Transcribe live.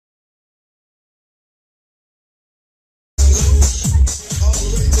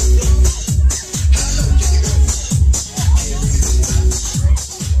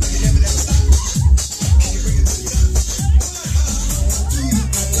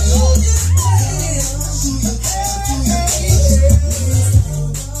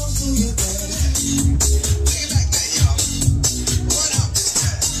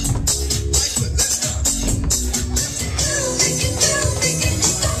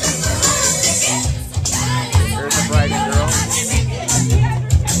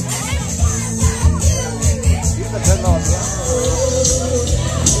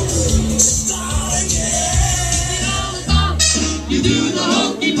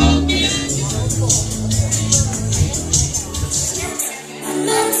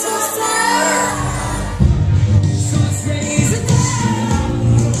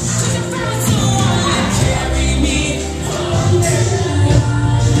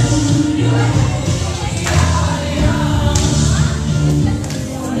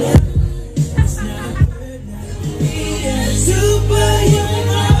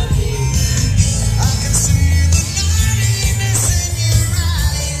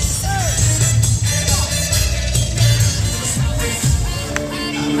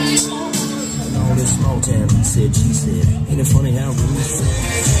said. Ain't it funny how rumors spread?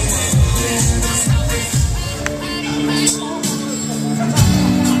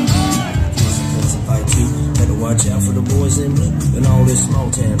 Better watch out for the boys in blue and all this small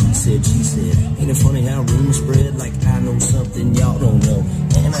town, he said, she said. Ain't it funny how rumors spread like I know something y'all don't know?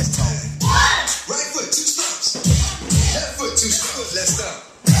 And I talk. Right foot, 2 stumps. Left foot, 2 stumps. Let's stop.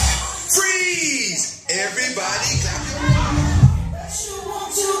 Freeze! Everybody clap your hands. You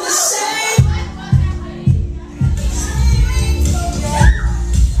won't do the same.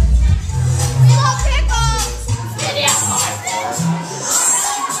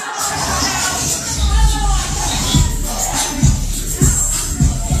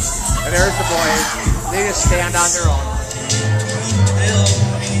 There's the boys. They just stand on their own.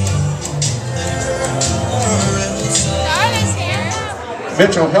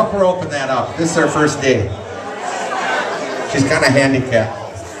 Mitchell, help her open that up. This is her first day. She's kind of handicapped.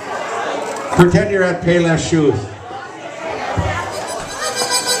 Pretend you're at Payless Shoes.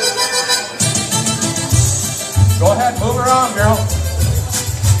 Go ahead, move her on, girl.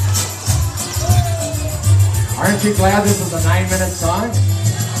 Aren't you glad this is a 9-minute song?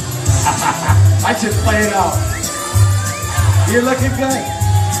 I should play it out. You're looking good.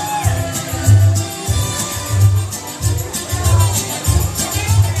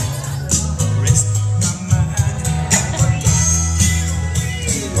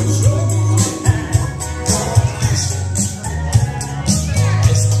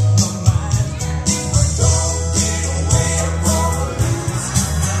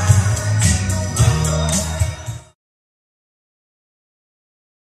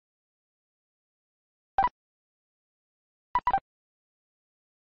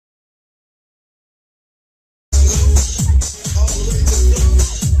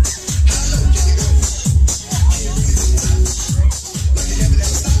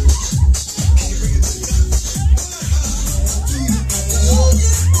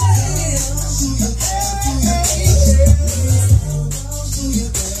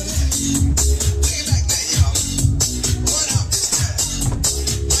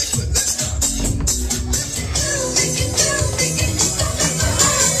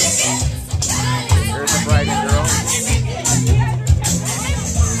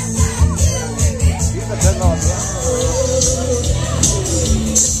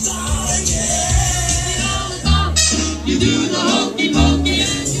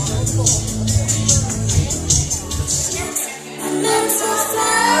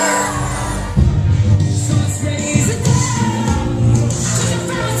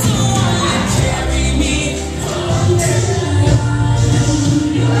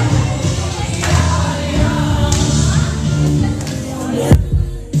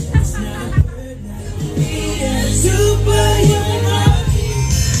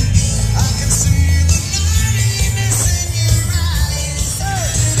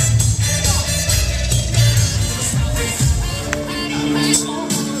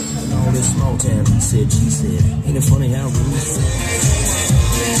 Said, she said, ain't it funny how rumors spread?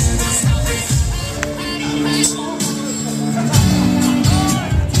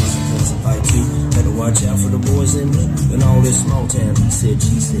 Better watch out for the boys in blue and all this small town, he said,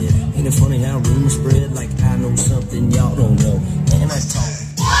 she said. Ain't it funny how rumors spread like I know something y'all don't know? And I talk.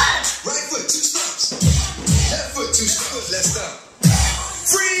 Right foot, 2 stumps. Left foot, 2 stumps. Let's stop.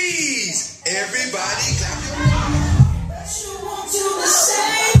 Freeze! Everybody clap your hands. You won't do the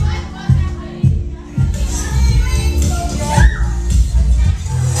same.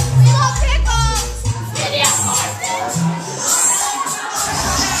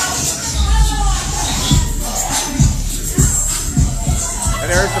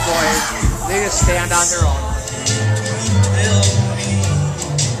 There's the boys. They just stand on their own.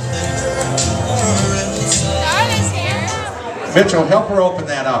 Mitchell, help her open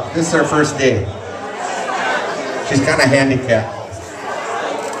that up. This is her first day. She's kind of handicapped.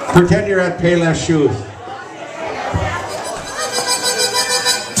 Pretend you're at Payless Shoes.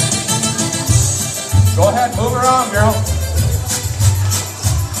 Go ahead, move her on, girl.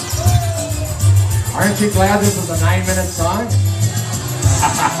 Aren't you glad this is a 9-minute song?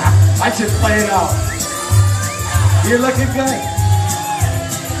 I should play it out. You're looking good.